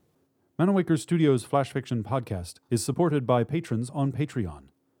Manawaker Studios Flash Fiction podcast is supported by patrons on Patreon.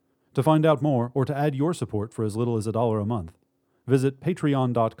 To find out more or to add your support for as little as $1 a month, visit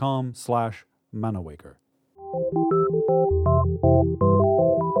patreon.com/Manawaker.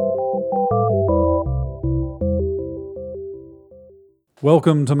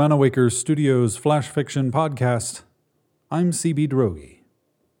 Welcome to Manawaker Studios Flash Fiction podcast. I'm CB Droege.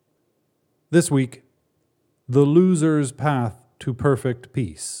 This week, The Loser's Path to Perfect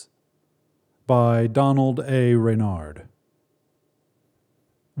Peace by Donald A. Reynard.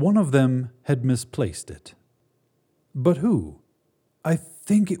 One of them had misplaced it. But who? "I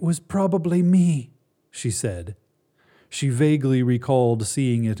think it was probably me," she said. She vaguely recalled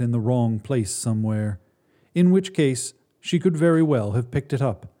seeing it in the wrong place somewhere, in which case she could very well have picked it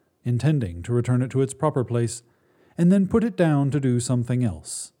up, intending to return it to its proper place, and then put it down to do something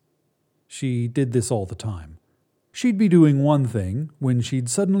else. She did this all the time. She'd be doing one thing when she'd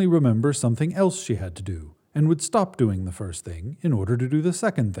suddenly remember something else she had to do, and would stop doing the first thing in order to do the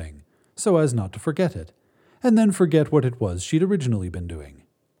second thing, so as not to forget it, and then forget what it was she'd originally been doing.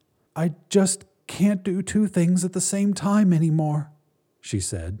 "I just can't do two things at the same time anymore," she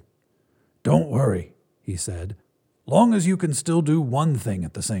said. "Don't worry," he said, "long as you can still do one thing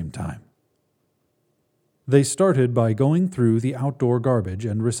at the same time." They started by going through the outdoor garbage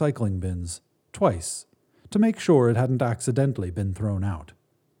and recycling bins, twice, to make sure it hadn't accidentally been thrown out.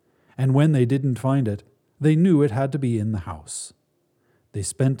 And when they didn't find it, they knew it had to be in the house. They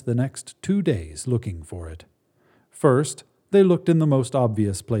spent the next 2 days looking for it. First, they looked in the most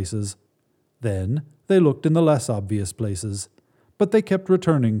obvious places. Then, they looked in the less obvious places, but they kept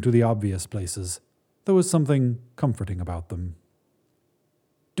returning to the obvious places. There was something comforting about them.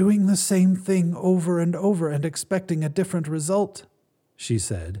 "Doing the same thing over and over and expecting a different result," she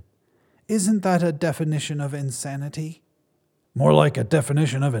said. "Isn't that a definition of insanity?" "More like a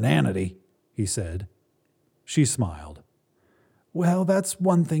definition of inanity," he said. She smiled. "Well, that's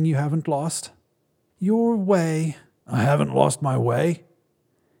one thing you haven't lost. Your way." "I haven't lost my way."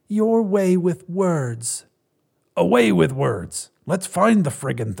 "Your way with words." "Away with words. Let's find the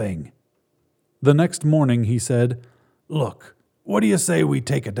friggin' thing." The next morning he said, "Look, what do you say we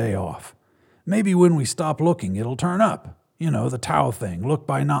take a day off? Maybe when we stop looking it'll turn up. You know, the Tao thing, look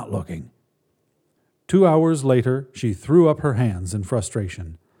by not looking." 2 hours later, she threw up her hands in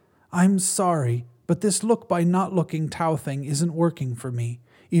frustration. "I'm sorry, but this look by not looking Tao thing isn't working for me.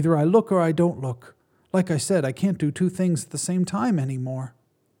 Either I look or I don't look. Like I said, I can't do two things at the same time anymore."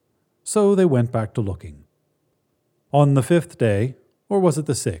 So they went back to looking. On the 5th day, or was it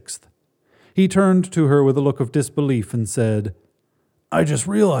the 6th, he turned to her with a look of disbelief and said, "I just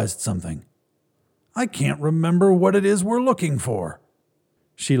realized something. I can't remember what it is we're looking for."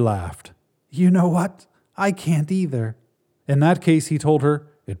 She laughed. "You know what? I can't either." In that case, he told her,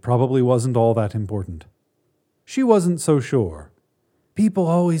 it probably wasn't all that important. She wasn't so sure. "People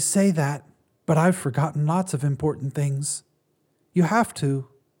always say that, but I've forgotten lots of important things. You have to."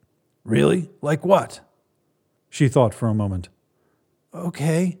 "Really? Like what?" She thought for a moment.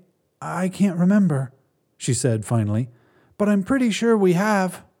 "Okay, I can't remember," she said finally, "but I'm pretty sure we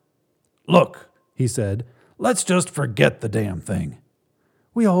have." "Look," he said, "let's just forget the damn thing."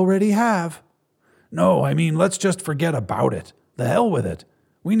 "We already have." "No, I mean, let's just forget about it. The hell with it.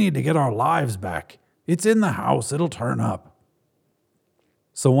 We need to get our lives back. It's in the house. It'll turn up."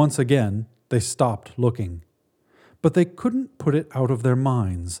 So once again, they stopped looking. But they couldn't put it out of their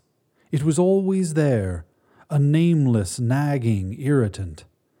minds. It was always there, a nameless, nagging irritant.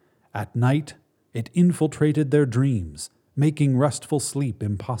 At night, it infiltrated their dreams, making restful sleep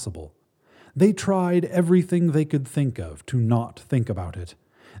impossible. They tried everything they could think of to not think about it.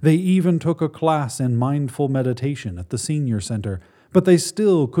 They even took a class in mindful meditation at the senior center, but they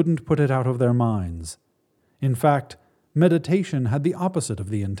still couldn't put it out of their minds. In fact, meditation had the opposite of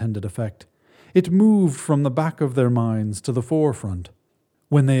the intended effect. It moved from the back of their minds to the forefront.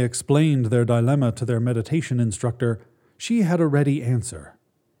 When they explained their dilemma to their meditation instructor, she had a ready answer.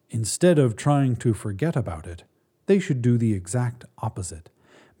 Instead of trying to forget about it, they should do the exact opposite.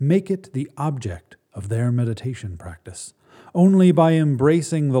 Make it the object of their meditation practice. Only by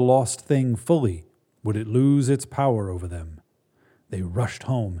embracing the lost thing fully would it lose its power over them. They rushed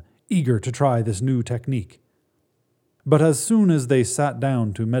home, eager to try this new technique. But as soon as they sat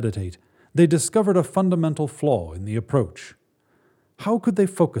down to meditate, they discovered a fundamental flaw in the approach. How could they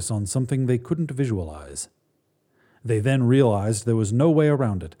focus on something they couldn't visualize? They then realized there was no way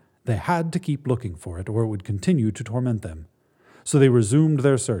around it. They had to keep looking for it, or it would continue to torment them. So they resumed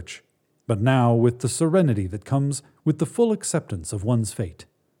their search, but now with the serenity that comes with the full acceptance of one's fate.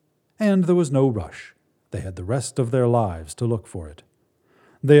 And there was no rush. They had the rest of their lives to look for it.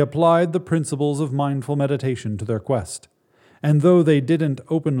 They applied the principles of mindful meditation to their quest, and though they didn't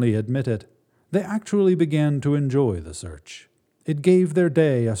openly admit it, they actually began to enjoy the search. It gave their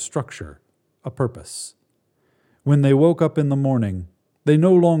day a structure, a purpose. When they woke up in the morning, they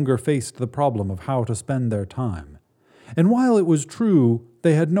no longer faced the problem of how to spend their time. And while it was true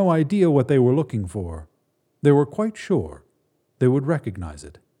they had no idea what they were looking for, they were quite sure they would recognize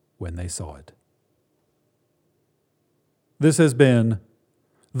it when they saw it. This has been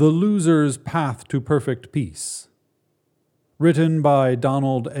The Loser's Path to Perfect Peace, written by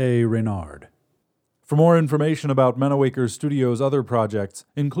Donald A. Reynard. For more information about Manawaker Studios' other projects,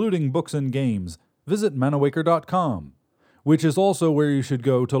 including books and games, visit manawaker.com, which is also where you should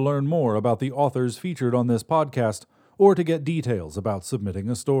go to learn more about the authors featured on this podcast or to get details about submitting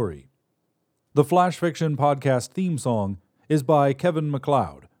a story. The Flash Fiction Podcast theme song is by Kevin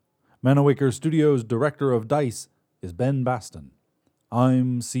MacLeod. Manawaker Studios' director of DICE is Ben Baston.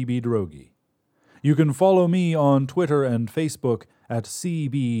 I'm CB Droege. You can follow me on Twitter and Facebook at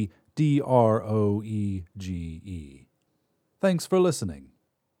CBDROEGE. Thanks for listening.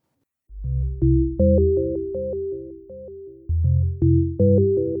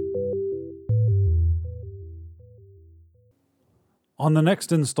 On the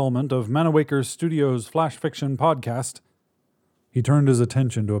next installment of Manawaker Studios' Flash Fiction Podcast, he turned his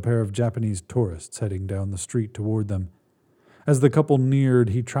attention to a pair of Japanese tourists heading down the street toward them. As the couple neared,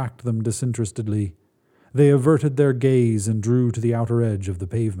 he tracked them disinterestedly. They averted their gaze and drew to the outer edge of the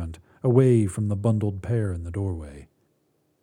pavement, away from the bundled pair in the doorway.